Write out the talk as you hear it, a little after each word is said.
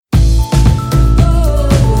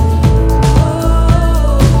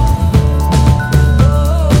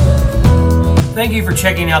Thank you for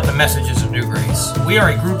checking out the messages of New Grace. We are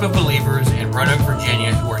a group of believers in Roanoke,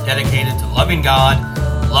 Virginia who are dedicated to loving God,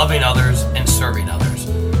 loving others, and serving others.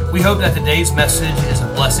 We hope that today's message is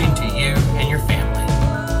a blessing to you and your family.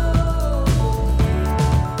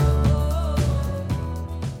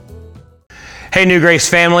 Hey, New Grace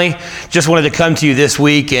family. Just wanted to come to you this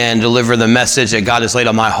week and deliver the message that God has laid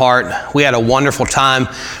on my heart. We had a wonderful time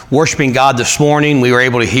worshiping God this morning. We were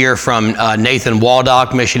able to hear from Nathan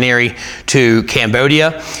Waldock, missionary to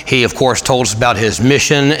Cambodia. He, of course, told us about his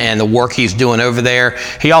mission and the work he's doing over there.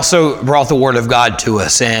 He also brought the Word of God to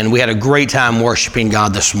us, and we had a great time worshiping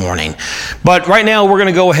God this morning. But right now, we're going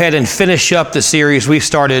to go ahead and finish up the series we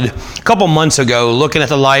started a couple months ago, looking at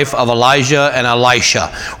the life of Elijah and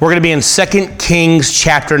Elisha. We're going to be in 2 Kings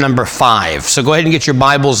chapter number 5. So go ahead and get your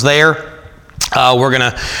Bibles there. We're going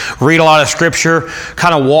to read a lot of scripture,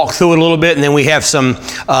 kind of walk through it a little bit, and then we have some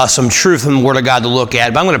truth from the Word of God to look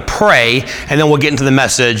at. But I'm going to pray, and then we'll get into the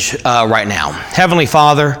message right now. Heavenly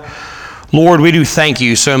Father, Lord, we do thank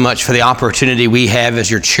you so much for the opportunity we have as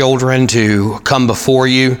your children to come before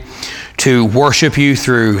you, to worship you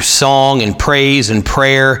through song and praise and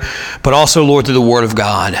prayer, but also, Lord, through the Word of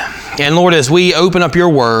God. And Lord, as we open up your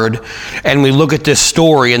Word and we look at this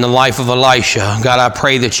story in the life of Elisha, God, I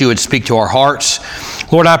pray that you would speak to our hearts.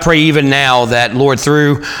 Lord, I pray even now that, Lord,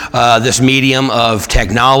 through this medium of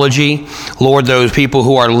technology, Lord, those people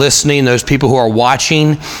who are listening, those people who are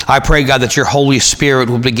watching, I pray, God, that your Holy Spirit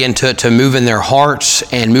will begin to move in their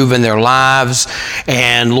hearts and move in their lives,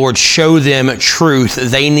 and, Lord, show them truth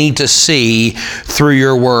they need to see through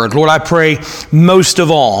your Word. Lord, I pray most of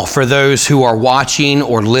all for those who are watching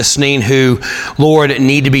or listening who, Lord,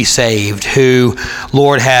 need to be saved, who,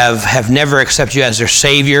 Lord, have never accepted you as their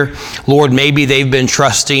Savior. Lord, maybe they've been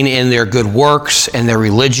trusting in their good works and their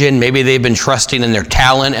religion. Maybe they've been trusting in their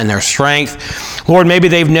talent and their strength. Lord, maybe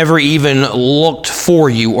they've never even looked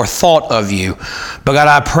for you or thought of you. But God,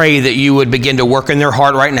 I pray that you would begin to work in their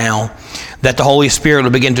heart right now, that the Holy Spirit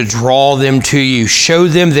will begin to draw them to you, show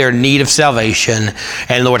them their need of salvation,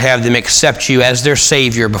 and Lord, have them accept you as their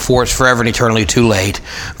Savior before it's forever and eternally too late.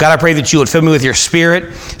 God, I pray that you would fill me with your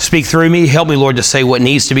Spirit, speak through me, help me, Lord, to say what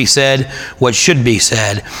needs to be said, what should be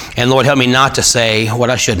said, and Lord, help me not to say what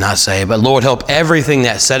I should not say, but Lord, help everything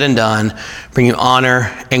that's said and done bring you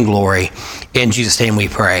honor and glory. In Jesus' name we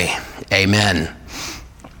pray. Amen.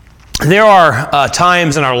 There are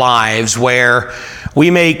times in our lives where we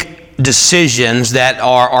make decisions that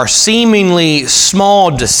are seemingly small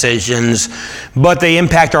decisions, but they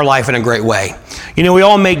impact our life in a great way. You know, we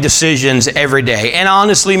all make decisions every day, and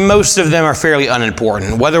honestly, most of them are fairly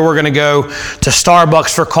unimportant, whether we're going to go to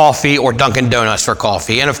Starbucks for coffee or Dunkin' Donuts for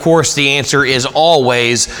coffee. And of course, the answer is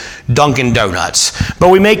always Dunkin' Donuts. But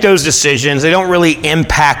we make those decisions. They don't really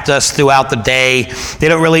impact us throughout the day. They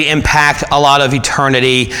don't really impact a lot of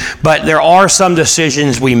eternity. But there are some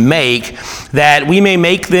decisions we make that we may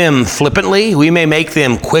make them flippantly, we may make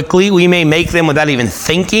them quickly, we may make them without even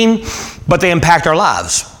thinking, but they impact our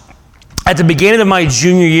lives. At the beginning of my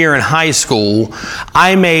junior year in high school,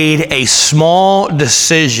 I made a small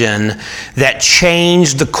decision that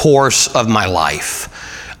changed the course of my life.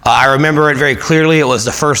 I remember it very clearly. It was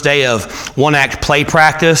the first day of one-act play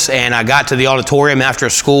practice, and I got to the auditorium after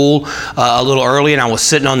school a little early, and I was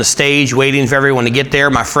sitting on the stage waiting for everyone to get there.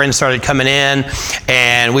 My friends started coming in,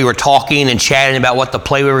 and we were talking and chatting about what the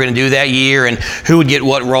play we were going to do that year and who would get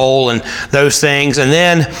what role and those things. And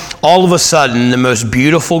then, all of a sudden, the most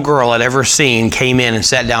beautiful girl I'd ever seen came in and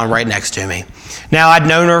sat down right next to me. Now, I'd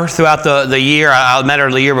known her throughout the year. I met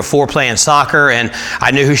her the year before playing soccer, and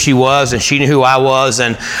I knew who she was, and she knew who I was,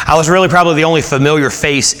 and I was really probably the only familiar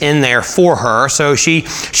face in there for her. So she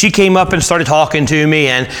came up and started talking to me,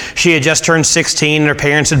 and she had just turned 16, and her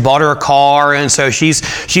parents had bought her a car, and so she's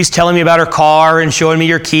telling me about her car and showing me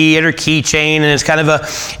her key and her keychain, and it's kind of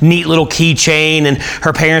a neat little keychain, and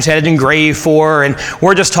her parents had it engraved for her, and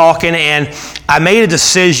we're just talking, and I made a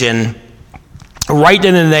decision right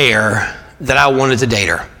then and there that I wanted to date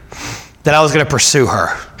her, that I was going to pursue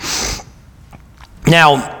her.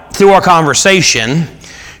 Now, through our conversation,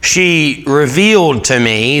 she revealed to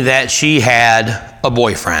me that she had a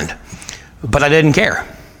boyfriend, but I didn't care.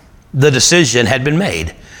 The decision had been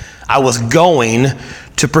made. I was going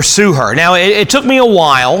to pursue her. Now, it took me a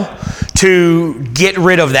while to get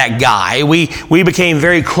rid of that guy. We became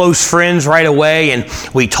very close friends right away, and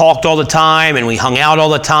we talked all the time, and we hung out all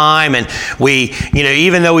the time, and we,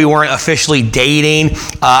 even though we weren't officially dating,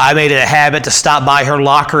 I made it a habit to stop by her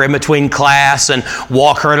locker in between class and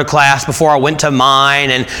walk her to class before I went to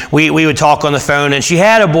mine, and we would talk on the phone. And she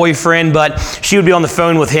had a boyfriend, but she would be on the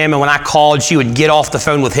phone with him, and when I called, she would get off the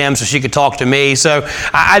phone with him so she could talk to me. So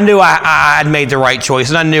I knew I'd made the right choice,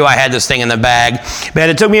 and I knew I had this thing in the bag. But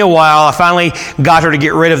it took me a while. I finally got her to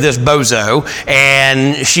get rid of this bozo,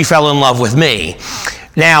 and she fell in love with me.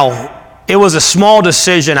 Now, it was a small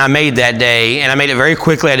decision I made that day, and I made it very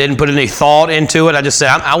quickly. I didn't put any thought into it. I just said,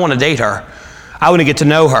 I want to date her. I want to get to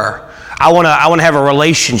know her. I want to have a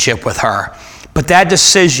relationship with her. But that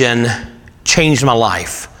decision changed my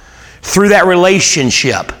life. Through that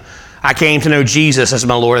relationship, I came to know Jesus as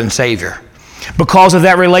my Lord and Savior. Because of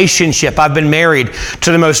that relationship, I've been married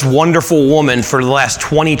to the most wonderful woman for the last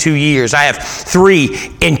 22 years. I have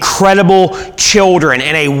 3 incredible children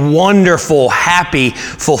and a wonderful, happy,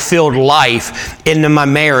 fulfilled life into my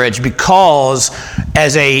marriage because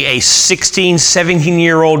as a 16,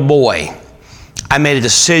 17-year-old boy, I made a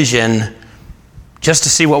decision just to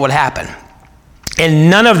see what would happen.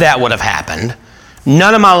 And none of that would have happened.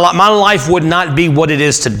 None of my life would not be what it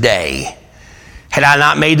is today had I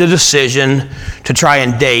not made the decision to try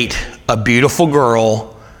and date a beautiful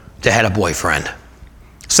girl that had a boyfriend.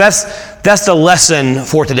 So that's the lesson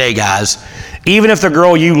for today, guys. Even if the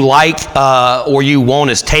girl you like or you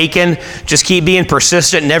want is taken, just keep being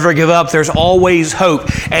persistent, never give up. There's always hope.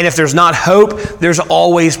 And if there's not hope, there's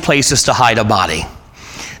always places to hide a body.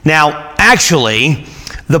 Now, actually,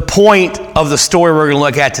 the point of the story we're going to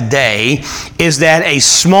look at today is that a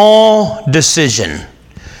small decision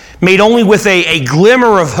made only with a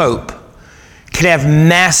glimmer of hope can have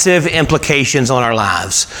massive implications on our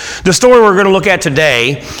lives. The story we're going to look at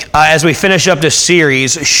today, as we finish up this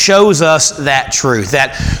series, shows us that truth,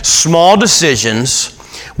 that small decisions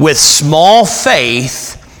with small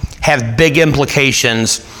faith have big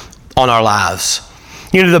implications on our lives.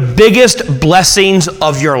 The biggest blessings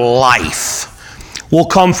of your life will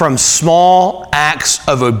come from small acts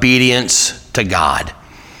of obedience to God.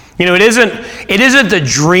 It isn't the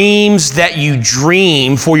dreams that you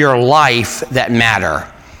dream for your life that matter.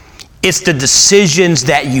 It's the decisions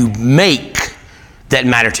that you make that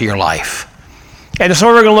matter to your life. And the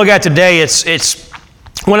story we're going to look at today, it's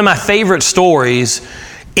one of my favorite stories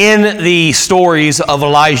in the stories of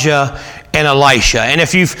Elijah and Elisha. And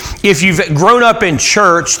if you've grown up in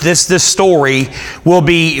church, this story will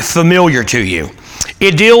be familiar to you.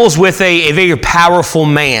 It deals with a very powerful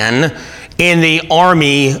man in the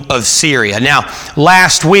army of Syria. Now,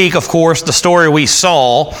 last week, of course, the story we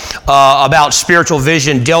saw about spiritual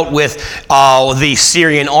vision dealt with the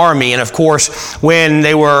Syrian army. And of course, when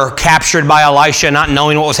they were captured by Elisha, not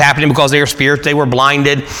knowing what was happening because they were spirits, they were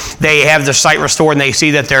blinded. They have their sight restored, and they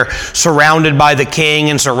see that they're surrounded by the king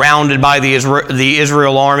and surrounded by the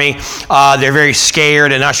Israel army. They're very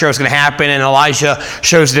scared and not sure what's going to happen. And Elijah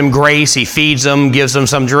shows them grace. He feeds them, gives them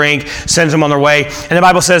some drink, sends them on their way. And the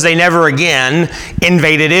Bible says they never again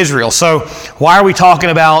invaded Israel. So why are we talking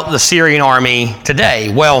about the Syrian army today?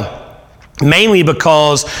 Well, mainly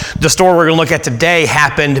because the story we're going to look at today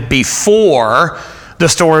happened before the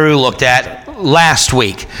story we looked at last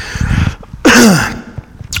week.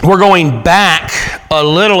 We're going back a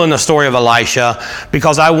little in the story of Elisha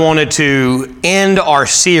because I wanted to end our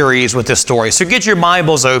series with this story. So get your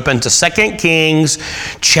Bibles open to 2 Kings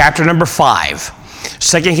chapter number 5.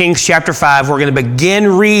 2 Kings chapter 5, we're going to begin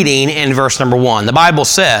reading in verse number 1. The Bible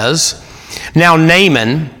says, "Now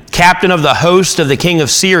Naaman, captain of the host of the king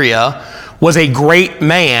of Syria, was a great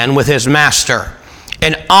man with his master,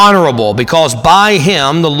 and honorable, because by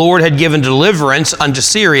him the Lord had given deliverance unto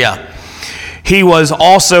Syria. He was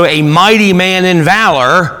also a mighty man in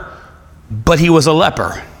valor, but he was a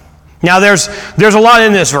leper." Now, there's a lot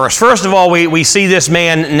in this verse. First of all, we see this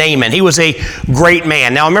man, Naaman. He was a great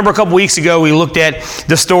man. Now, remember a couple weeks ago, we looked at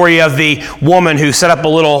the story of the woman who set up a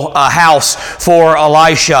little house for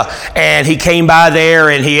Elisha, and he came by there,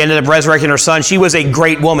 and he ended up resurrecting her son. She was a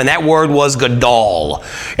great woman. That word was gadol.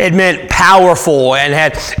 It meant powerful, and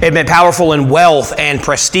it meant powerful in wealth and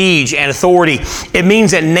prestige and authority. It means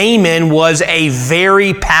that Naaman was a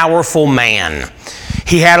very powerful man.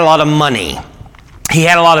 He had a lot of money. He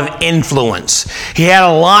had a lot of influence. He had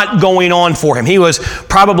a lot going on for him. He was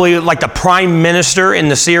probably like the prime minister in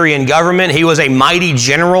the Syrian government. He was a mighty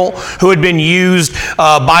general who had been used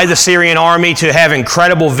by the Syrian army to have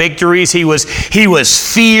incredible victories. He was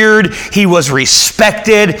feared. He was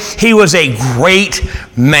respected. He was a great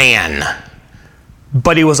man.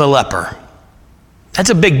 But he was a leper. That's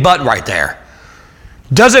a big but right there.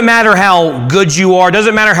 Doesn't matter how good you are,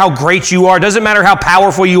 doesn't matter how great you are, doesn't matter how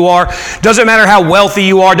powerful you are, doesn't matter how wealthy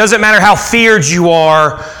you are, doesn't matter how feared you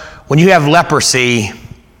are. When you have leprosy,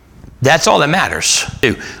 that's all that matters.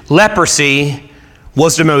 Leprosy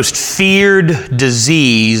was the most feared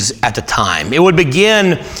disease at the time. It would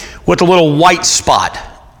begin with a little white spot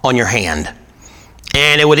on your hand,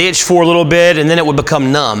 and it would itch for a little bit, and then it would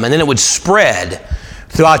become numb, and then it would spread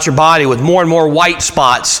throughout your body with more and more white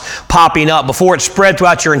spots popping up before it spread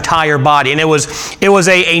throughout your entire body. And it was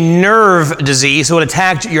a nerve disease, so it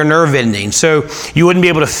attacked your nerve endings. So you wouldn't be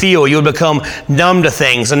able to feel. You would become numb to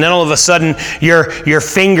things. And then all of a sudden, your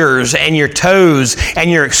fingers and your toes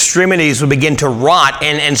and your extremities would begin to rot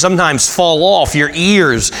and sometimes fall off. Your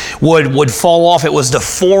ears would fall off. It was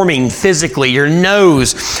deforming physically. Your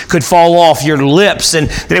nose could fall off, your lips, and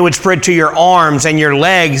then it would spread to your arms and your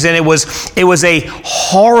legs. And it was a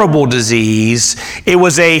horrible disease. It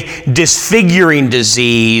was a disfiguring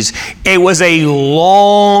disease. It was a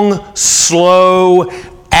long, slow,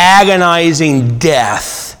 agonizing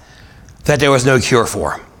death that there was no cure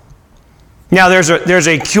for. Now, there's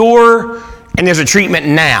a cure and there's a treatment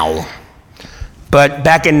now. But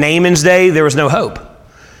back in Naaman's day, there was no hope.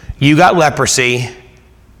 You got leprosy.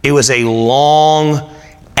 It was a long,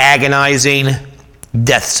 agonizing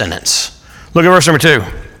death sentence. Look at verse number 2.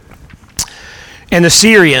 And the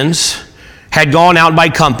Syrians had gone out by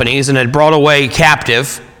companies and had brought away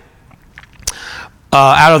captive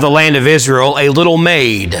out of the land of Israel a little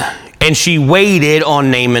maid. And she waited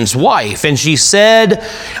on Naaman's wife. And she said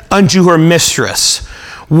unto her mistress,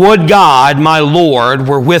 Would God, my Lord,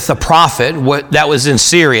 were with a prophet that was in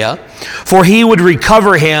Syria, for he would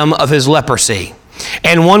recover him of his leprosy.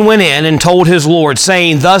 And one went in and told his Lord,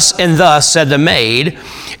 saying, Thus and thus said the maid,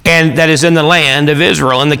 and that is in the land of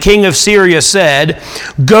Israel. And the king of Syria said,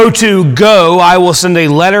 Go, I will send a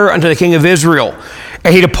letter unto the king of Israel.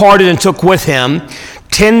 And he departed and took with him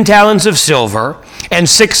 10 talents of silver, and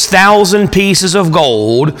 6,000 pieces of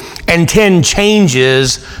gold, and 10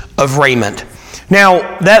 changes of raiment.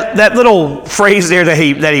 Now, that little phrase there that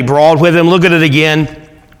he brought with him, look at it again.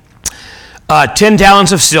 10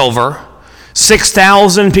 talents of silver,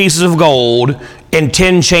 6,000 pieces of gold, and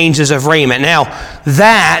 10 changes of raiment. Now,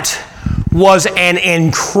 that was an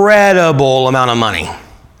incredible amount of money.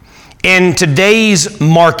 In today's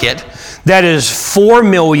market, that is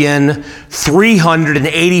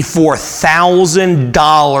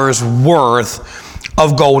 $4,384,000 worth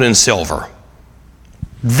of gold and silver.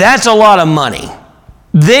 That's a lot of money.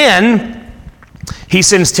 Then he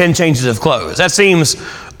sends 10 changes of clothes. That seems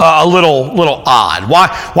a little odd.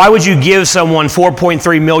 Why would you give someone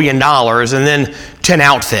 $4.3 million and then 10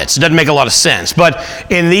 outfits? It doesn't make a lot of sense. But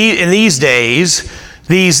in these days,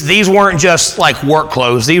 these weren't just like work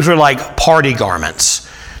clothes. These were like party garments.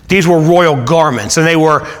 These were royal garments, and they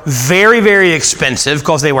were very, very expensive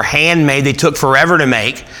because they were handmade. They took forever to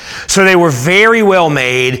make. So they were very well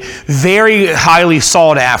made, very highly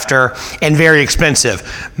sought after, and very expensive.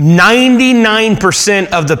 99%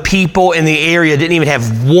 of the people in the area didn't even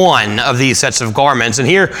have one of these sets of garments. And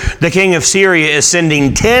here the king of Syria is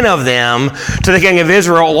sending 10 of them to the king of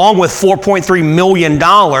Israel, along with $4.3 million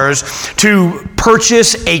to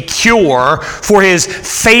purchase a cure for his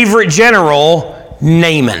favorite general,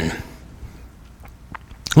 Naaman.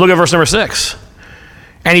 Look at verse number 6.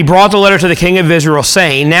 And he brought the letter to the king of Israel,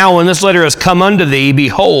 saying, Now when this letter is come unto thee,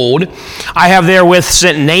 behold, I have therewith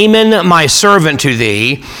sent Naaman my servant to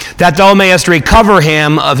thee, that thou mayest recover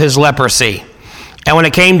him of his leprosy. And when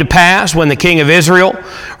it came to pass, when the king of Israel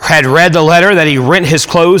had read the letter, that he rent his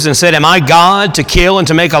clothes and said, Am I God to kill and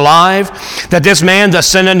to make alive, that this man doth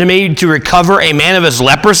send unto me to recover a man of his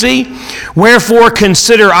leprosy? Wherefore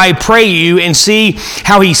consider, I pray you, and see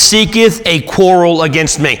how he seeketh a quarrel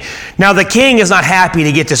against me. Now the king is not happy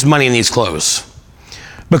to get this money in these clothes,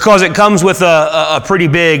 because it comes with a pretty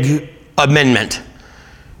big amendment.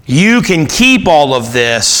 You can keep all of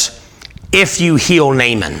this if you heal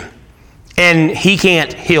Naaman. And he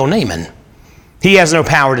can't heal Naaman. He has no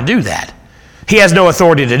power to do that. He has no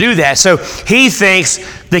authority to do that. So he thinks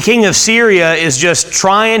the king of Syria is just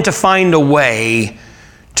trying to find a way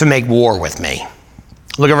to make war with me.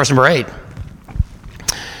 Look at verse number 8.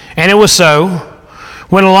 And it was so,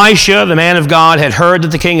 when Elisha, the man of God, had heard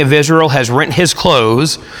that the king of Israel has rent his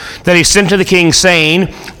clothes, that he sent to the king,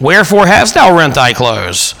 saying, Wherefore hast thou rent thy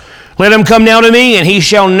clothes? Let him come now to me, and he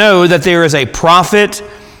shall know that there is a prophet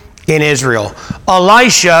in Israel.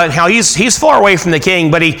 Elisha, now he's far away from the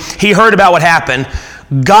king, but he heard about what happened.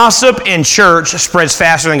 Gossip in church spreads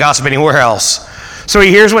faster than gossip anywhere else. So he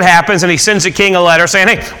hears what happens, and he sends the king a letter saying,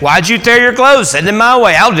 Hey, why'd you tear your clothes? Send him my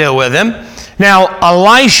way. I'll deal with him. Now,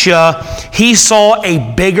 Elisha, he saw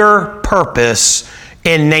a bigger purpose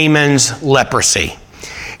in Naaman's leprosy.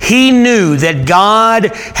 He knew that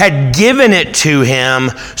God had given it to him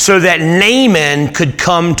so that Naaman could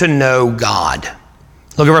come to know God.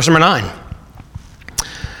 Look at verse number 9.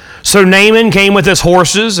 So Naaman came with his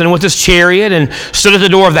horses and with his chariot and stood at the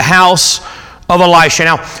door of the house of Elisha.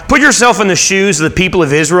 Now, put yourself in the shoes of the people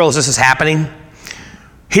of Israel as this is happening.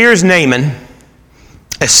 Here's Naaman,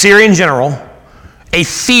 a Syrian general, a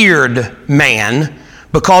feared man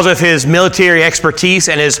because of his military expertise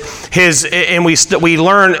and we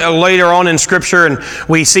learn later on in Scripture and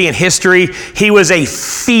we see in history, he was a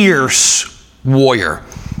fierce warrior.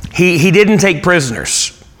 He didn't take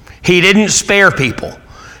prisoners. He didn't spare people.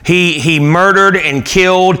 He murdered and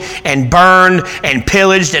killed and burned and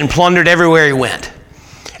pillaged and plundered everywhere he went.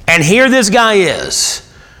 And here this guy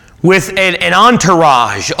is with an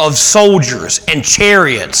entourage of soldiers and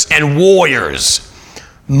chariots and warriors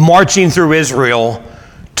marching through Israel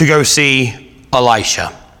to go see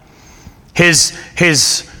Elisha. His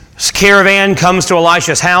caravan comes to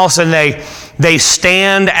Elisha's house and they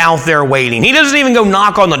stand out there waiting. He doesn't even go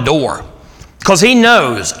knock on the door because he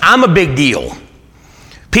knows I'm a big deal.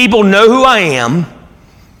 People know who I am.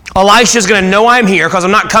 Elisha's going to know I'm here because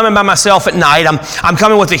I'm not coming by myself at night. I'm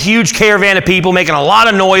coming with a huge caravan of people making a lot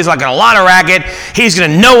of noise, like a lot of racket. He's going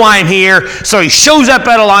to know I'm here. So he shows up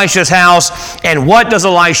at Elisha's house, and what does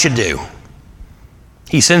Elisha do?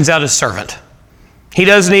 He sends out his servant. He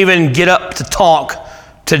doesn't even get up to talk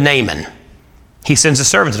to Naaman. He sends a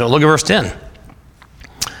servant to him. Look at verse 10.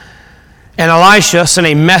 And Elisha sent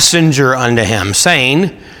a messenger unto him,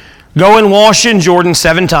 saying, Go and wash in Jordan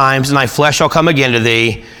 7 times, and thy flesh shall come again to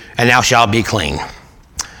thee, and thou shalt be clean.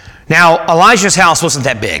 Now, Elisha's house wasn't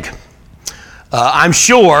that big. I'm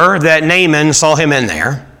sure that Naaman saw him in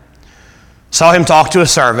there, saw him talk to a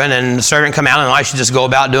servant, and the servant come out, and Elisha just go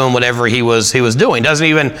about doing whatever he was doing. Doesn't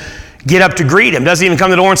even get up to greet him. Doesn't even come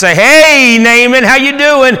to the door and say, Hey, Naaman, how you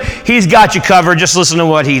doing? He's got you covered. Just listen to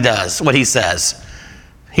what he does, what he says.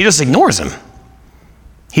 He just ignores him.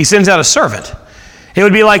 He sends out a servant. It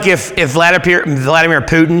would be like if Vladimir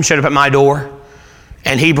Putin showed up at my door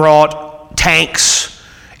and he brought tanks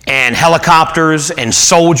and helicopters and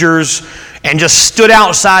soldiers and just stood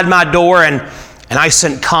outside my door and I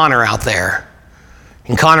sent Connor out there.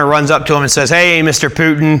 And Connor runs up to him and says, Hey, Mr.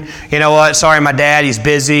 Putin, you know what? Sorry, my dad, he's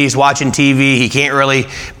busy. He's watching TV. He can't really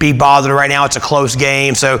be bothered right now. It's a close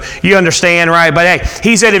game. So you understand, right? But hey,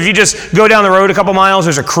 he said if you just go down the road a couple miles,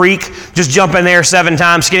 there's a creek. Just jump in there 7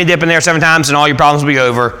 times, skinny dip in there 7 times, and all your problems will be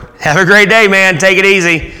over. Have a great day, man. Take it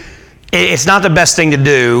easy. It's not the best thing to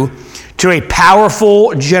do to a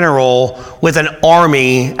powerful general with an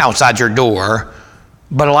army outside your door,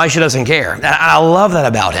 but Elisha doesn't care. And I love that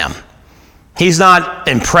about him. He's not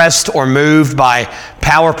impressed or moved by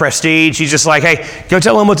power, prestige. He's just like, hey, go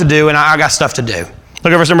tell him what to do, and I got stuff to do.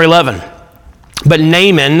 Look at verse number 11. But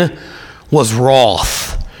Naaman was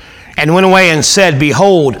wroth, and went away and said,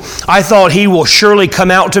 Behold, I thought he will surely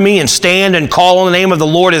come out to me and stand and call on the name of the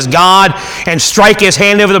Lord his God and strike his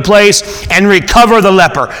hand over the place and recover the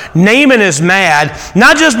leper. Naaman is mad,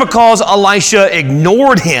 not just because Elisha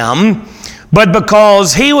ignored him, but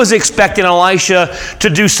because he was expecting Elisha to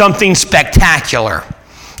do something spectacular.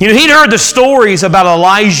 You know, he'd heard the stories about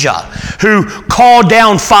Elijah who called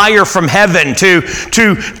down fire from heaven to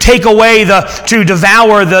take away to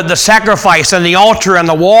devour the sacrifice and the altar and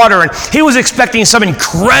the water. And he was expecting some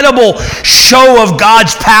incredible show of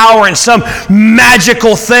God's power and some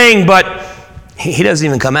magical thing, but he doesn't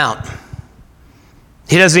even come out.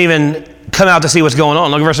 He doesn't even come out to see what's going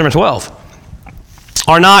on. Look at verse number 12.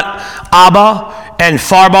 Are not Abba and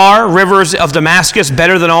Pharbar, rivers of Damascus,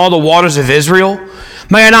 better than all the waters of Israel?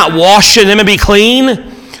 May I not wash in them and be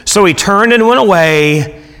clean? So he turned and went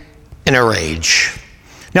away in a rage.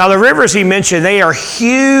 Now the rivers he mentioned, they are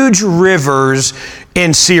huge rivers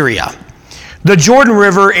in Syria. The Jordan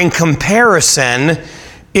River, in comparison,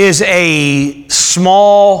 is a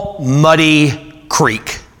small, muddy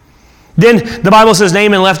creek. Then the Bible says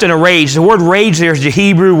Naaman left in a rage. The word rage there is the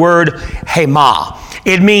Hebrew word hema.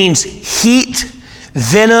 It means heat,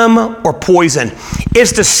 venom, or poison.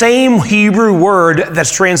 It's the same Hebrew word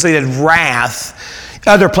that's translated wrath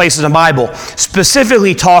other places in the Bible,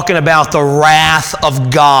 specifically talking about the wrath of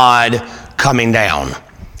God coming down.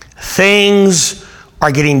 Things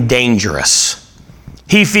are getting dangerous.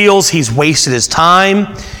 He feels he's wasted his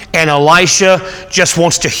time, and Elisha just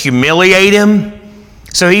wants to humiliate him.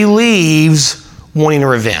 So he leaves wanting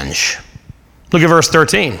revenge. Look at verse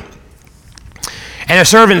 13. And his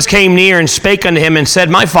servants came near and spake unto him and said,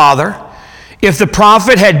 My father, If the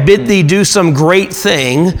prophet had bid thee do some great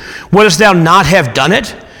thing, wouldst thou not have done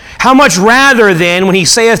it? How much rather then, when he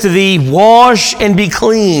saith to thee, wash and be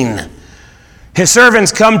clean? His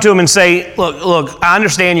servants come to him and say, look, I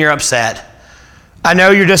understand you're upset. I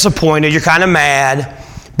know you're disappointed. You're kind of mad.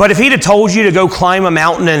 But if he'd have told you to go climb a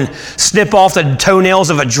mountain and snip off the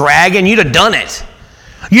toenails of a dragon, you'd have done it.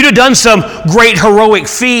 You'd have done some great heroic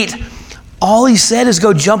feat. All he said is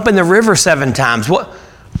go jump in the river 7 times. What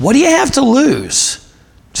do you have to lose?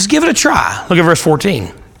 Just give it a try. Look at verse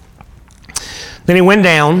 14. Then he went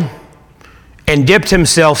down and dipped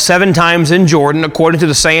himself 7 times in Jordan, according to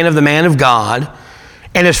the saying of the man of God,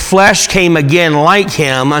 and his flesh came again like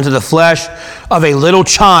him unto the flesh of a little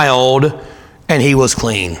child, and he was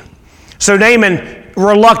clean. So Naaman,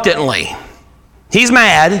 reluctantly, he's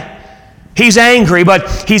mad, he's angry, but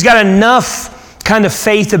he's got enough kind of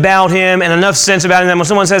faith about him and enough sense about him that when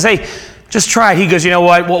someone says, hey, just try it, he goes, you know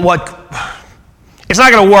what? It's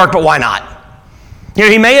not going to work, but why not? You know,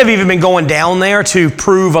 he may have even been going down there to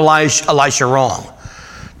prove Elisha wrong.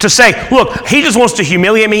 To say, look, he just wants to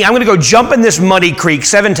humiliate me. I'm going to go jump in this muddy creek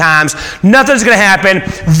 7 times. Nothing's going to happen.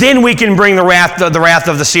 Then we can bring the wrath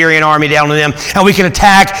of the Syrian army down on them, and we can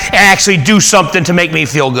attack and actually do something to make me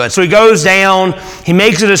feel good. So he goes down. He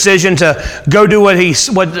makes a decision to go do what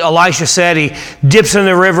Elisha said. He dips in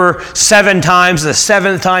the river 7 times. The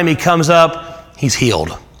 7th time he comes up, he's healed.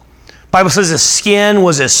 The Bible says his skin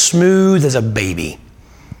was as smooth as a baby.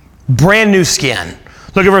 Brand new skin.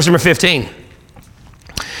 Look at verse number 15.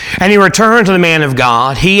 And he returned to the man of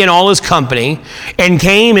God, he and all his company, and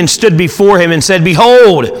came and stood before him and said,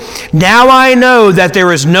 behold, now I know that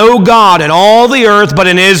there is no God in all the earth but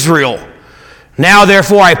in Israel. Now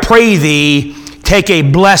therefore I pray thee, take a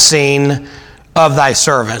blessing of thy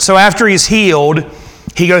servant. So after he's healed,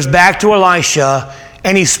 he goes back to Elisha,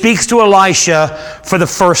 and he speaks to Elisha for the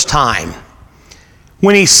first time.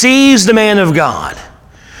 When he sees the man of God,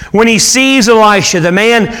 when he sees Elisha, the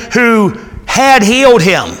man who had healed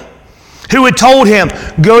him, who had told him,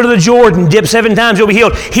 go to the Jordan, dip 7 times, you'll be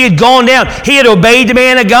healed. He had gone down. He had obeyed the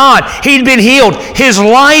man of God. He'd been healed. His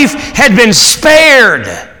life had been spared.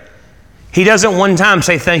 He doesn't one time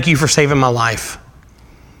say, thank you for saving my life.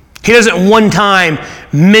 He doesn't one time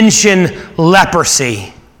mention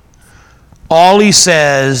leprosy. All he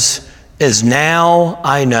says is, now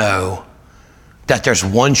I know that there's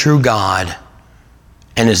one true God,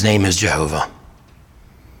 and his name is Jehovah.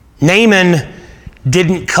 Naaman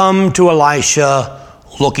didn't come to Elisha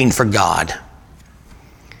looking for God.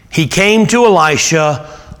 He came to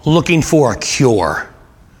Elisha looking for a cure.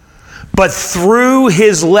 But through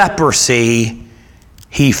his leprosy,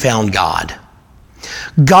 he found God.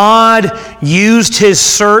 God used his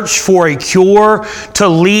search for a cure to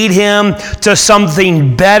lead him to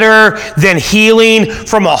something better than healing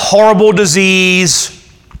from a horrible disease.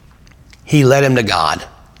 He led him to God.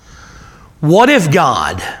 What if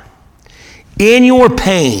God, in your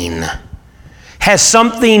pain, has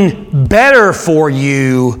something better for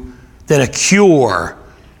you than a cure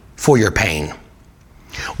for your pain?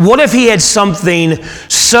 What if he had something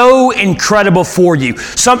so incredible for you,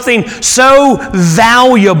 something so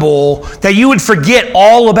valuable that you would forget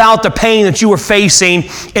all about the pain that you were facing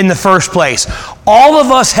in the first place? All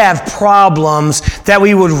of us have problems that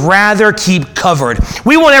we would rather keep covered.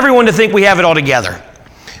 We want everyone to think we have it all together.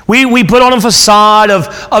 We put on a facade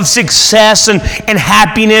of success and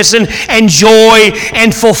happiness and joy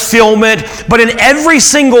and fulfillment. But in every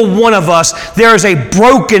single one of us, there is a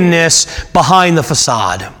brokenness behind the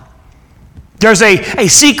facade. There's a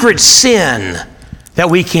secret sin that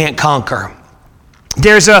we can't conquer.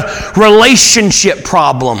 There's a relationship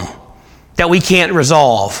problem that we can't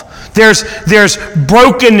resolve. There's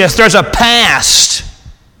brokenness. There's a past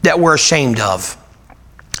that we're ashamed of.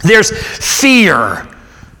 There's fear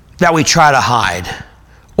that we try to hide.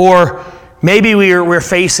 Or maybe we're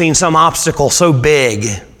facing some obstacle so big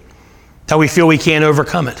that we feel we can't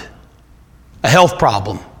overcome it. A health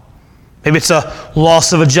problem. Maybe it's a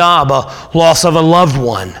loss of a job, a loss of a loved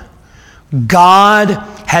one. God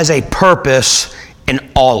has a purpose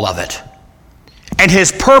in all of it. And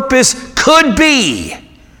his purpose could be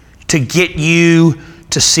to get you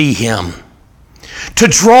to see him, to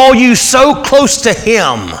draw you so close to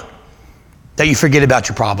him that you forget about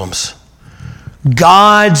your problems.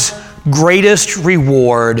 God's greatest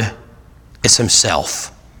reward is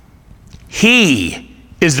himself. He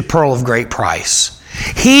is the pearl of great price.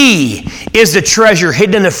 He is the treasure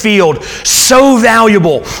hidden in the field, so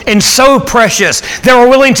valuable and so precious that we're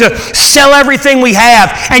willing to sell everything we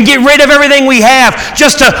have and get rid of everything we have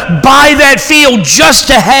just to buy that field, just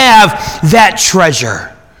to have that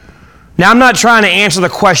treasure. Now, I'm not trying to answer the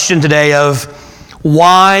question today of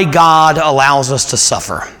why God allows us to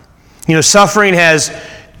suffer. You know, suffering has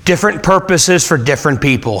different purposes for different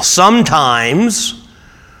people. Sometimes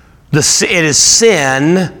it is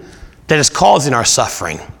sin that is causing our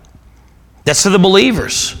suffering. That's for the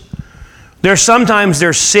believers. Sometimes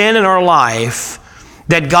there's sin in our life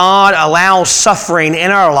that God allows suffering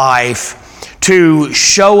in our life to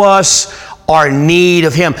show us our need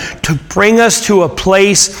of Him, to bring us to a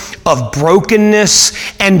place of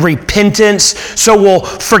brokenness and repentance. So we'll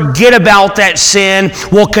forget about that sin,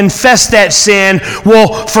 we'll confess that sin,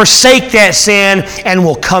 we'll forsake that sin, and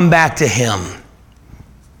we'll come back to Him.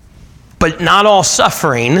 But not all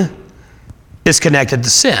suffering is connected to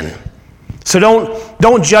sin. So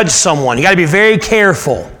don't judge someone. You got to be very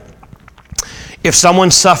careful if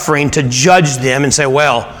someone's suffering to judge them and say,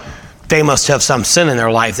 well, they must have some sin in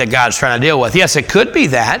their life that God's trying to deal with. Yes, it could be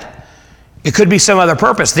that. It could be some other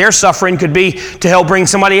purpose. Their suffering could be to help bring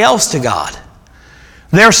somebody else to God.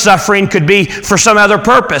 Their suffering could be for some other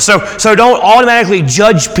purpose. So don't automatically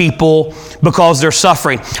judge people because they're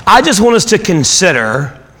suffering. I just want us to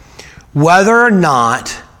consider whether or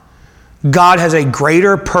not God has a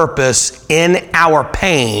greater purpose in our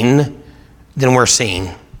pain than we're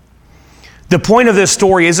seeing. The point of this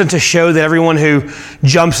story isn't to show that everyone who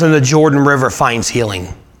jumps in the Jordan River finds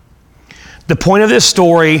healing. The point of this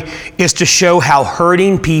story is to show how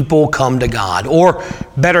hurting people come to God, or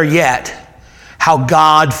better yet, how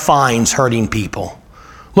God finds hurting people.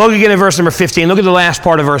 Look again at verse number 15. Look at the last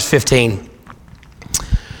part of verse 15.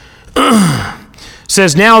 It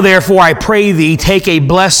says, now therefore I pray thee, take a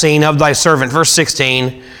blessing of thy servant. Verse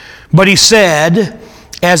 16. But he said,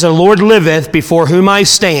 as the Lord liveth, before whom I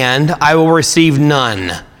stand, I will receive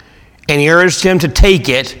none. And he urged him to take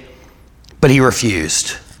it, but he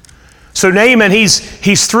refused. So Naaman,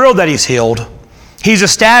 he's thrilled that he's healed. He's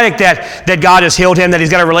ecstatic that God has healed him, that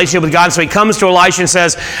he's got a relationship with God. And so he comes to Elisha and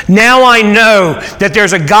says, now I know that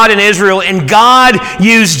there's a God in Israel, and God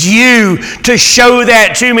used you to show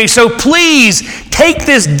that to me. So please take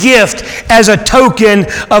this gift as a token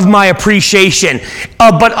of my appreciation.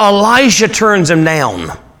 But Elisha turns him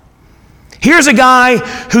down. Here's a guy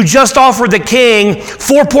who just offered the king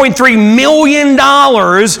 $4.3 million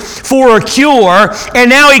for a cure, and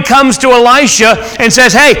now he comes to Elisha and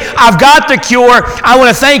says, hey, I've got the cure. I want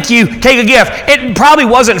to thank you. Take a gift. It probably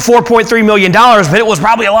wasn't $4.3 million, but it was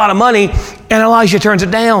probably a lot of money, and Elisha turns it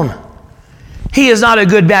down. He is not a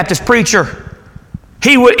good Baptist preacher.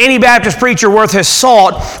 Any Baptist preacher worth his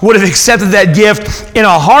salt would have accepted that gift in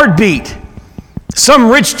a heartbeat. Some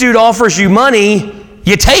rich dude offers you money,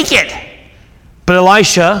 you take it. But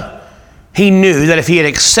Elisha, he knew that if he had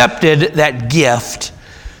accepted that gift,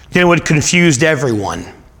 then it would have confused everyone.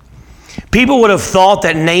 People would have thought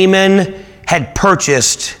that Naaman had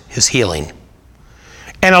purchased his healing.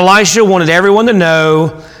 And Elisha wanted everyone to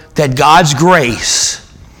know that God's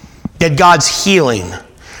grace, that God's healing,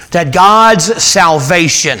 that God's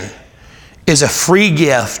salvation is a free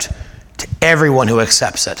gift to everyone who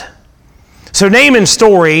accepts it. So Naaman's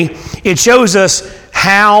story, it shows us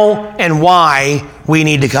how and why we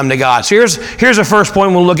need to come to God. So here's the first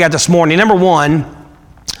point we'll look at this morning. Number one,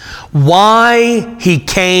 why he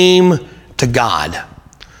came to God.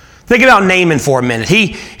 Think about Naaman for a minute.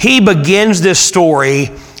 He begins this story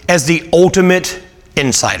as the ultimate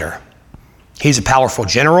insider. He's a powerful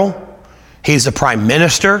general. He's the prime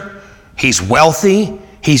minister. He's wealthy.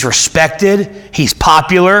 He's respected. He's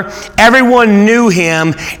popular. Everyone knew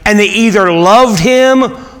him, and they either loved him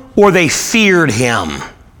or they feared him.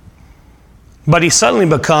 But he suddenly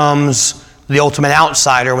becomes the ultimate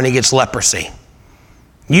outsider when he gets leprosy.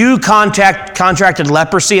 You contracted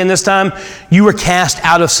leprosy in this time, you were cast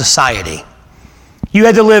out of society. You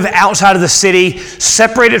had to live outside of the city,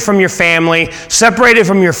 separated from your family, separated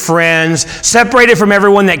from your friends, separated from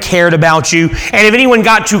everyone that cared about you. And if anyone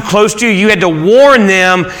got too close to you, you had to warn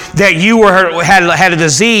them that you had a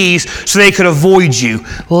disease so they could avoid you.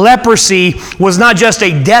 Leprosy was not just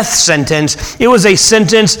a death sentence, it was a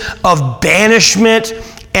sentence of banishment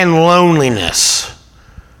and loneliness.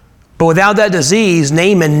 But without that disease,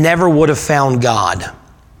 Naaman never would have found God.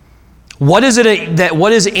 What is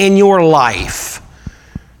in your life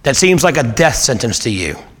that seems like a death sentence to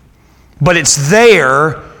you, but it's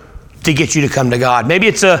there to get you to come to God? Maybe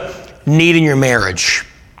it's a need in your marriage.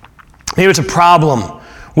 Maybe it's a problem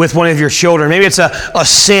with one of your children. Maybe it's a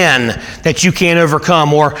sin that you can't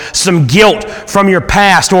overcome, or some guilt from your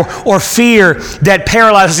past, or fear that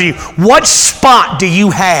paralyzes you. What spot do you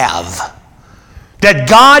have that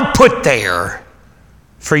God put there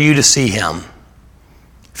for you to see Him,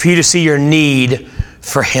 for you to see your need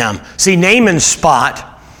for Him? See, Naaman's spot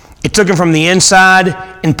It took him from the inside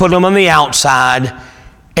and put him on the outside.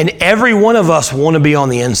 And every one of us want to be on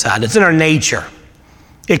the inside. It's in our nature.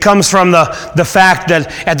 It comes from the fact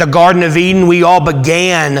that at the Garden of Eden, we all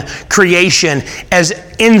began creation as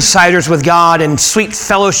insiders with God and sweet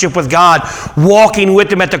fellowship with God, walking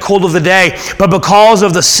with Him at the cool of the day. But because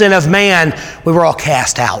of the sin of man, we were all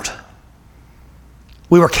cast out.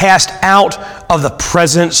 We were cast out of the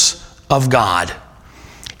presence of God.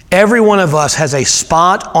 Every one of us has a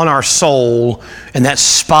spot on our soul, and that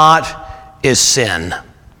spot is sin.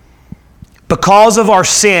 Because of our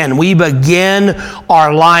sin, we begin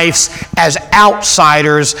our lives as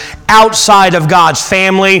outsiders, outside of God's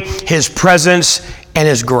family, His presence, and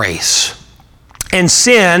His grace. And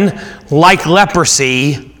sin, like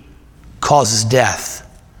leprosy, causes death.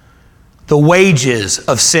 The wages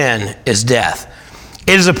of sin is death.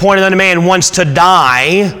 It is appointed unto man once to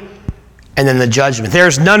die, and then the judgment. There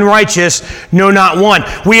is none righteous, no, not one.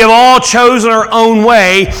 We have all chosen our own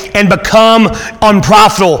way and become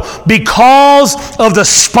unprofitable. Because of the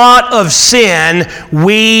spot of sin,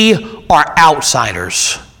 we are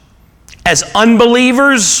outsiders. As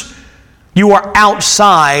unbelievers, you are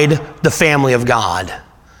outside the family of God.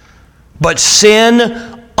 But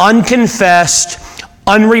sin, unconfessed,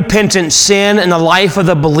 unrepentant sin in the life of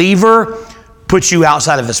the believer puts you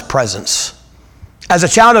outside of His presence. As a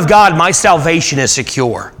child of God, my salvation is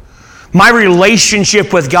secure. My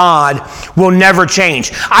relationship with God will never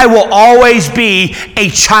change. I will always be a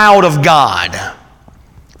child of God.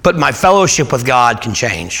 But my fellowship with God can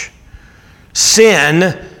change.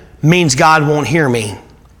 Sin means God won't hear me.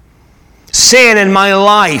 Sin in my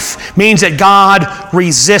life means that God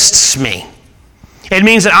resists me. It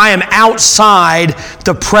means that I am outside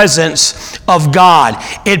the presence of God.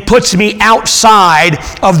 It puts me outside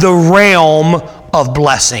of the realm of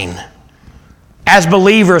blessing. As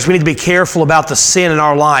believers, we need to be careful about the sin in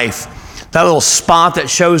our life. That little spot that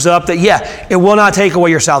shows up that, it will not take away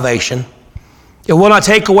your salvation. It will not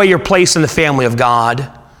take away your place in the family of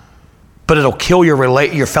God, but it'll kill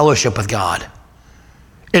your fellowship with God.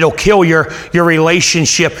 It'll kill your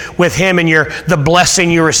relationship with Him and the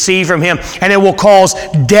blessing you receive from Him. And it will cause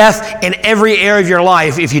death in every area of your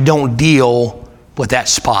life if you don't deal with that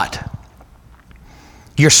spot.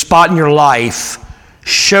 Your spot in your life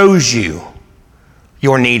shows you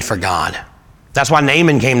your need for God. That's why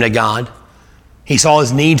Naaman came to God. He saw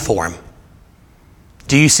his need for Him.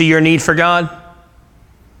 Do you see your need for God?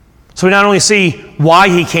 So we not only see why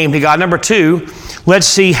he came to God. Number 2, let's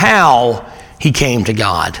see how he came to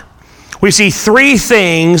God. We see 3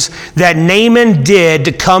 things that Naaman did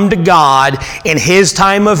to come to God in his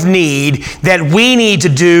time of need that we need to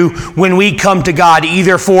do when we come to God,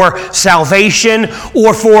 either for salvation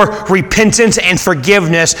or for repentance and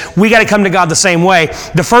forgiveness. We got to come to God the same way.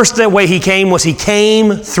 The first way he came was he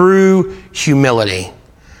came through humility.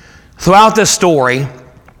 Throughout this story,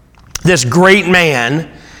 this great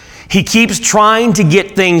man, he keeps trying to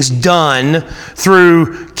get things done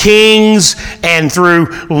through kings and through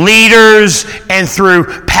leaders and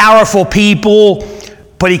through powerful people,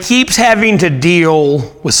 but he keeps having to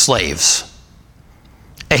deal with slaves.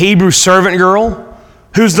 A Hebrew servant girl,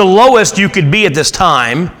 who's the lowest you could be at this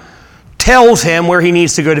time, tells him where he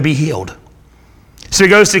needs to go to be healed. So he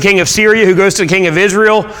goes to the king of Syria, who goes to the king of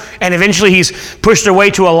Israel, and eventually he's pushed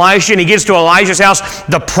away to Elisha, and he gets to Elisha's house,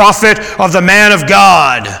 the prophet of the man of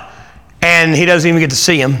God. And he doesn't even get to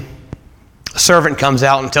see him. A servant comes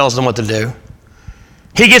out and tells him what to do.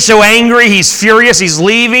 He gets so angry, he's furious, he's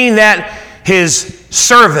leaving, that his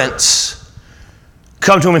servants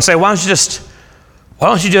come to him and say, why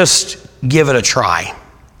don't you just give it a try?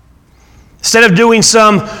 Instead of doing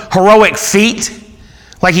some heroic feat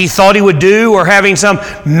like he thought he would do, or having some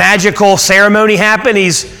magical ceremony happen,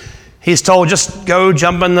 he's told, just go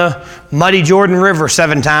jump in the muddy Jordan River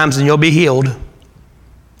 7 times and you'll be healed.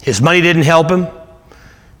 His money didn't help him.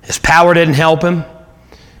 His power didn't help him.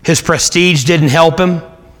 His prestige didn't help him.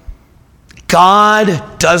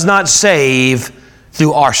 God does not save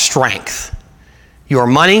through our strength. Your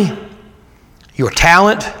money, your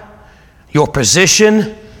talent, your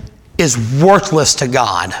position is worthless to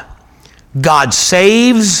God. God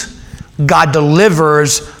saves, God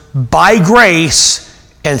delivers by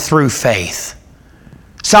grace and through faith.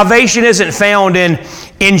 Salvation isn't found in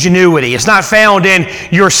ingenuity. It's not found in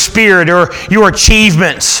your spirit or your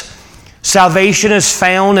achievements. Salvation is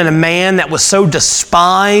found in a man that was so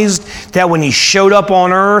despised that when he showed up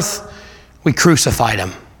on earth, we crucified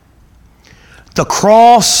him. The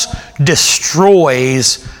cross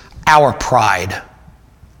destroys our pride.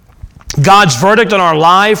 God's verdict on our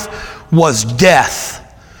life was death.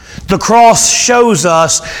 The cross shows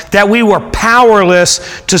us that we were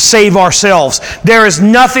powerless to save ourselves. There is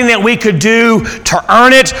nothing that we could do to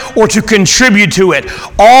earn it or to contribute to it.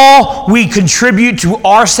 All we contribute to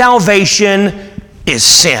our salvation is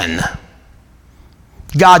sin.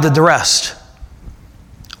 God did the rest.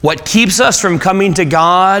 What keeps us from coming to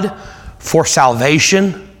God for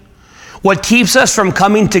salvation, what keeps us from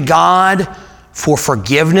coming to God for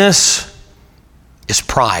forgiveness, is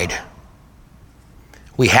pride.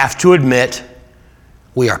 We have to admit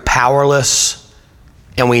we are powerless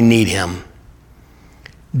and we need Him.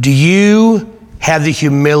 Do you have the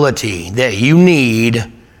humility that you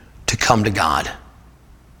need to come to God,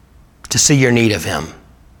 to see your need of Him?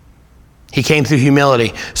 He came through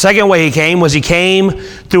humility. Second way He came was He came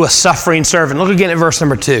through a suffering servant. Look again at verse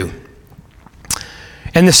number 2.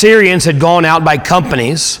 And the Syrians had gone out by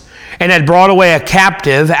companies and had brought away a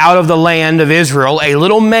captive out of the land of Israel, a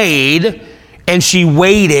little maid, and she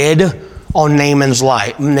waited on Naaman's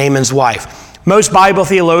wife. Most Bible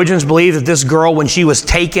theologians believe that this girl, when she was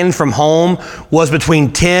taken from home, was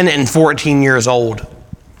between 10 and 14 years old.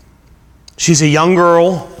 She's a young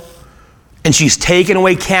girl, and she's taken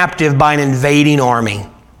away captive by an invading army.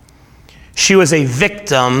 She was a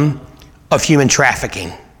victim of human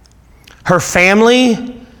trafficking. Her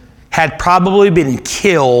family had probably been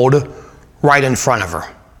killed right in front of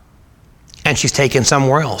her, and she's taken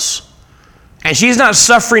somewhere else. And she's not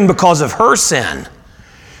suffering because of her sin.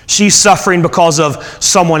 She's suffering because of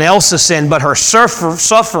someone else's sin, but her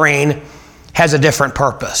suffering has a different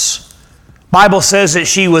purpose. Bible says that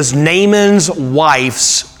she was Naaman's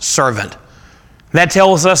wife's servant. That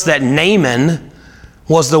tells us that Naaman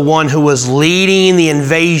was the one who was leading the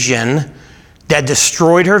invasion that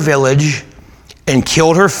destroyed her village and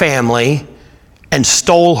killed her family and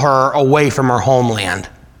stole her away from her homeland.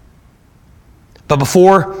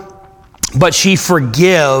 But she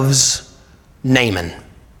forgives Naaman.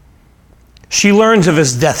 She learns of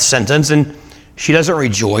his death sentence and she doesn't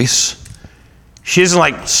rejoice. She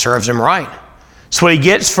doesn't serves him right. It's what he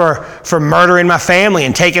gets for murdering my family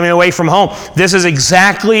and taking me away from home. This is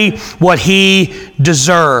exactly what he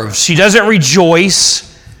deserves. She doesn't rejoice.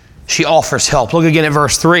 She offers help. Look again at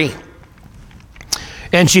verse 3.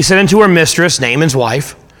 And she said unto her mistress, Naaman's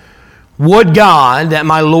wife, would God that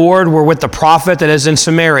my Lord were with the prophet that is in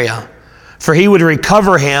Samaria, for he would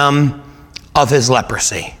recover him of his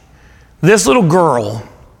leprosy. This little girl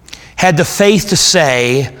had the faith to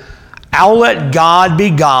say, I'll let God be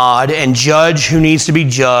God and judge who needs to be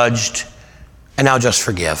judged, and I'll just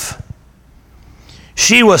forgive.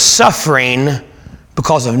 She was suffering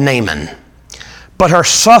because of Naaman, but her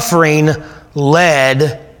suffering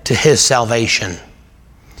led to his salvation.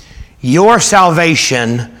 Your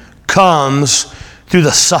salvation comes through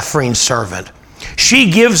the suffering servant.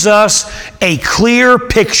 She gives us a clear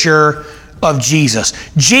picture of Jesus.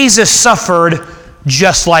 Jesus suffered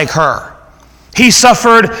just like her. He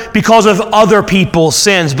suffered because of other people's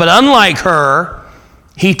sins, but unlike her,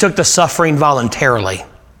 he took the suffering voluntarily.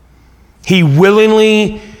 He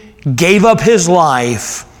willingly gave up his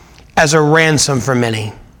life as a ransom for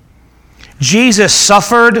many. Jesus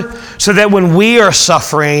suffered so that when we are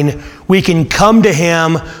suffering, we can come to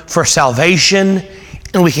him for salvation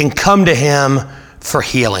and we can come to him for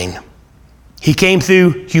healing. He came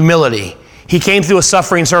through humility. He came through a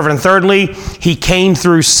suffering servant. And thirdly, he came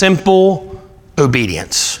through simple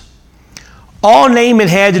obedience. All Naaman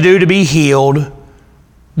had to do to be healed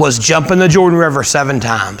was jump in the Jordan River 7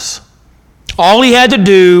 times. All he had to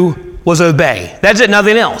do was obey. That's it,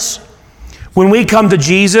 nothing else. When we come to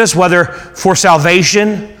Jesus, whether for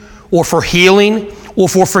salvation or for healing or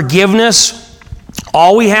for forgiveness,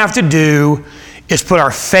 all we have to do is put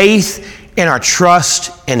our faith and our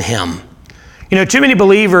trust in him. Too many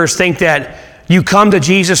believers think that you come to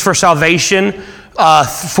Jesus for salvation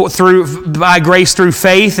by grace through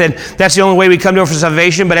faith, and that's the only way we come to him for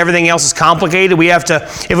salvation, but everything else is complicated. We have to,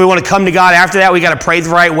 if we want to come to God after that, we got to pray the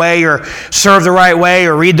right way or serve the right way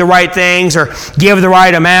or read the right things or give the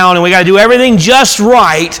right amount, and we got to do everything just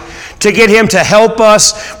right to get him to help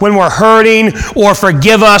us when we're hurting or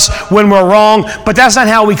forgive us when we're wrong. But that's not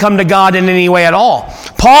how we come to God in any way at all.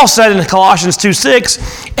 Paul said in Colossians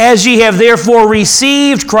 2:6, as ye have therefore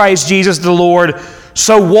received Christ Jesus the Lord,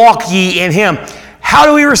 so walk ye in him. How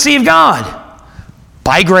do we receive God?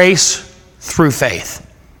 By grace, through faith.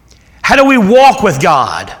 How do we walk with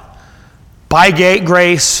God? By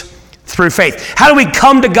grace, through faith. How do we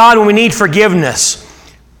come to God when we need forgiveness?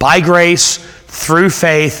 By grace, through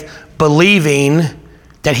faith, believing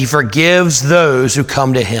that he forgives those who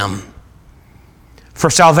come to him. For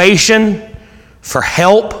salvation, for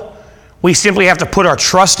help, we simply have to put our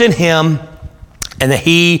trust in him and that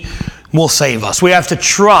He will save us. We have to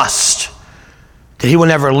trust that He will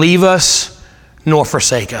never leave us nor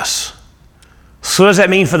forsake us. So what does that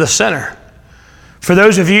mean for the sinner? For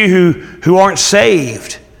those of you who aren't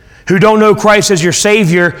saved, who don't know Christ as your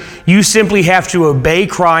Savior, you simply have to obey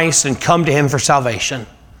Christ and come to Him for salvation.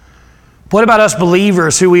 What about us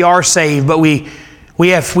believers who we are saved, but we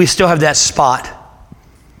still have that spot?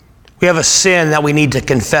 We have a sin that we need to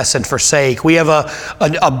confess and forsake. We have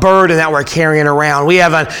a burden that we're carrying around. We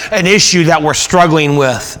have an issue that we're struggling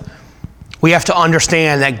with. We have to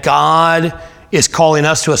understand that God is calling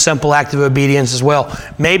us to a simple act of obedience as well.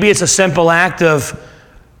 Maybe it's a simple act of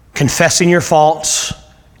confessing your faults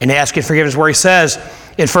and asking forgiveness, where He says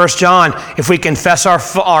in 1 John, if we confess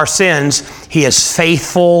our sins, He is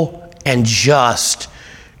faithful and just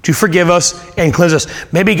to forgive us and cleanse us.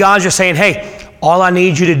 Maybe God's just saying, hey, all I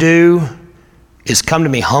need you to do is come to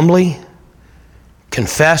me humbly,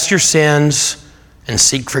 confess your sins, and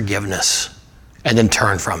seek forgiveness, and then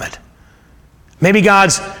turn from it. Maybe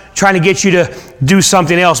God's trying to get you to do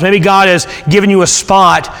something else. Maybe God has given you a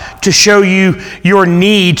spot to show you your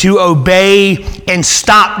need to obey and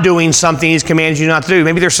stop doing something He's commanded you not to do.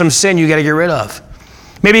 Maybe there's some sin you got to get rid of.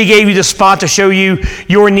 Maybe He gave you the spot to show you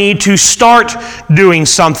your need to start doing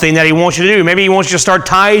something that He wants you to do. Maybe He wants you to start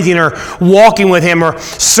tithing or walking with Him or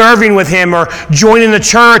serving with Him or joining the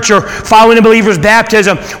church or following a believer's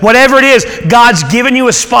baptism. Whatever it is, God's given you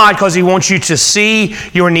a spot because He wants you to see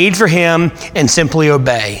your need for Him and simply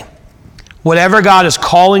obey. Whatever God is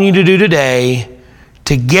calling you to do today,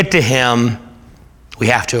 to get to Him, we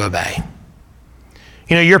have to obey.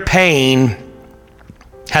 You know, your pain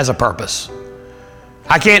has a purpose.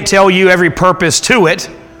 I can't tell you every purpose to it,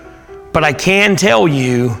 but I can tell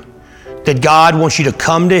you that God wants you to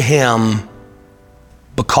come to Him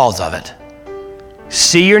because of it.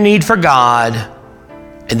 See your need for God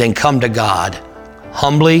and then come to God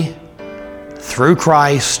humbly through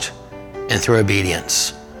Christ and through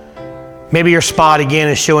obedience. Maybe your spot again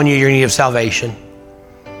is showing you your need of salvation.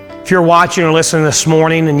 If you're watching or listening this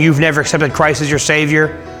morning and you've never accepted Christ as your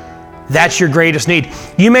Savior, that's your greatest need.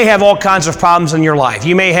 You may have all kinds of problems in your life.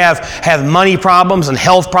 You may have money problems and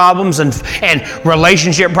health problems and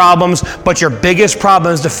relationship problems, but your biggest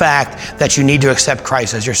problem is the fact that you need to accept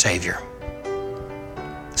Christ as your Savior.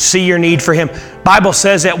 See your need for Him. Bible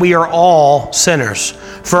says that we are all sinners,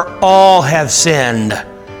 for all have sinned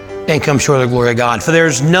and come short of the glory of God. For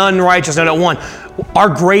there's none righteous, not one. Our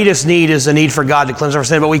greatest need is the need for God to cleanse our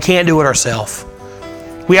sin, but we can't do it ourselves.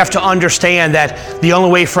 We have to understand that the only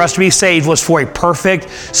way for us to be saved was for a perfect,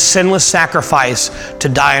 sinless sacrifice to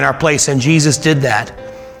die in our place, and Jesus did that.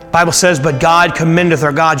 The Bible says, but God commendeth,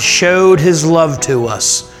 or God showed His love to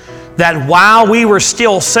us, that while we were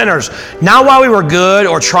still sinners, not while we were good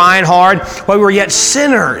or trying hard, while we were yet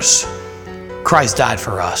sinners, Christ died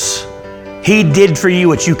for us. He did for you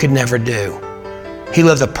what you could never do. He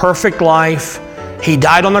lived a perfect life. He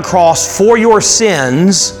died on the cross for your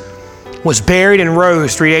sins, was buried and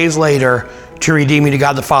rose 3 days later to redeem you to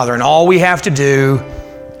God the Father. And all we have to do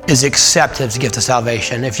is accept His gift of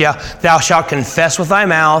salvation. If thou shalt confess with thy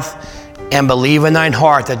mouth and believe in thine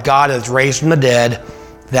heart that God hath raised from the dead,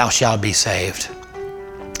 thou shalt be saved.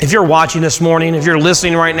 If you're watching this morning, if you're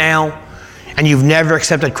listening right now, and you've never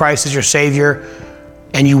accepted Christ as your Savior,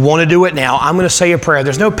 and you want to do it now, I'm going to say a prayer.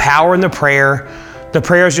 There's no power in the prayer. The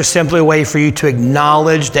prayer is just simply a way for you to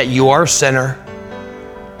acknowledge that you are a sinner,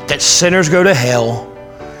 that sinners go to hell,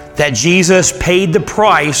 that Jesus paid the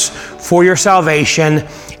price for your salvation,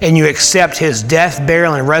 and you accept His death,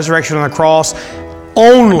 burial, and resurrection on the cross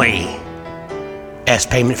only as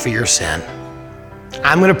payment for your sin.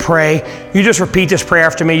 I'm going to pray. You just repeat this prayer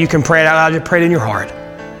after me. You can pray it out loud. Just pray it in your heart.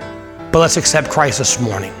 But let's accept Christ this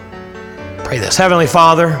morning. Pray this. Heavenly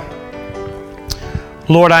Father,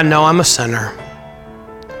 Lord, I know I'm a sinner.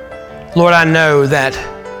 Lord, I know that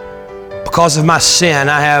because of my sin,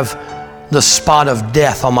 I have the spot of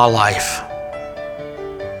death on my life.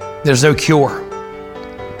 There's no cure.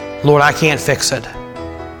 Lord, I can't fix it.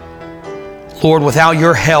 Lord, without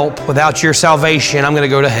your help, without your salvation, I'm going to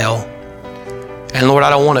go to hell. And Lord, I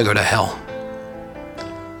don't want to go to hell.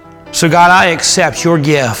 So God, I accept your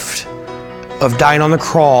gift of dying on the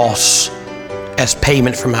cross as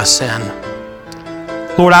payment for my sin.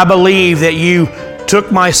 Lord, I believe that you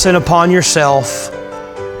took my sin upon yourself.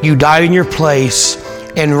 You died in your place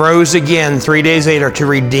and rose again 3 days later to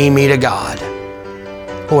redeem me to God.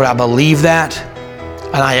 Lord, I believe that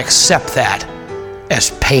and I accept that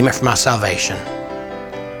as payment for my salvation.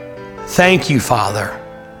 Thank you, Father,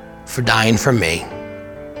 for dying for me.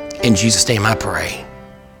 In Jesus' name I pray.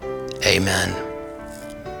 Amen.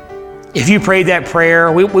 If you prayed that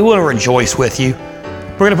prayer, we want to rejoice with you.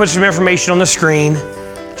 We're going to put some information on the screen.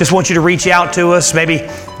 Just want you to reach out to us. Maybe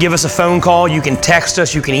give us a phone call. You can text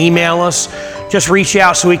us. You can email us. Just reach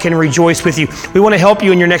out so we can rejoice with you. We want to help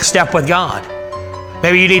you in your next step with God.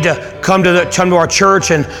 Maybe you need to come to our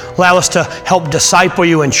church and allow us to help disciple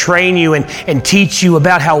you and train you and teach you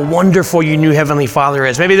about how wonderful your new Heavenly Father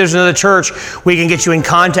is. Maybe there's another church we can get you in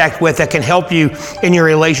contact with that can help you in your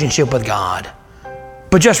relationship with God.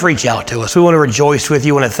 But just reach out to us. We want to rejoice with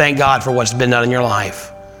you. We want to thank God for what's been done in your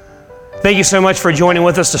life. Thank you so much for joining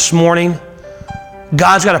with us this morning.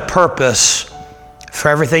 God's got a purpose for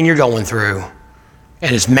everything you're going through.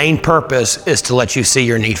 And His main purpose is to let you see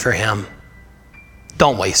your need for Him.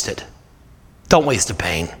 Don't waste it. Don't waste the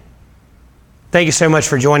pain. Thank you so much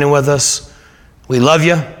for joining with us. We love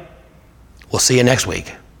you. We'll see you next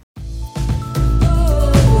week.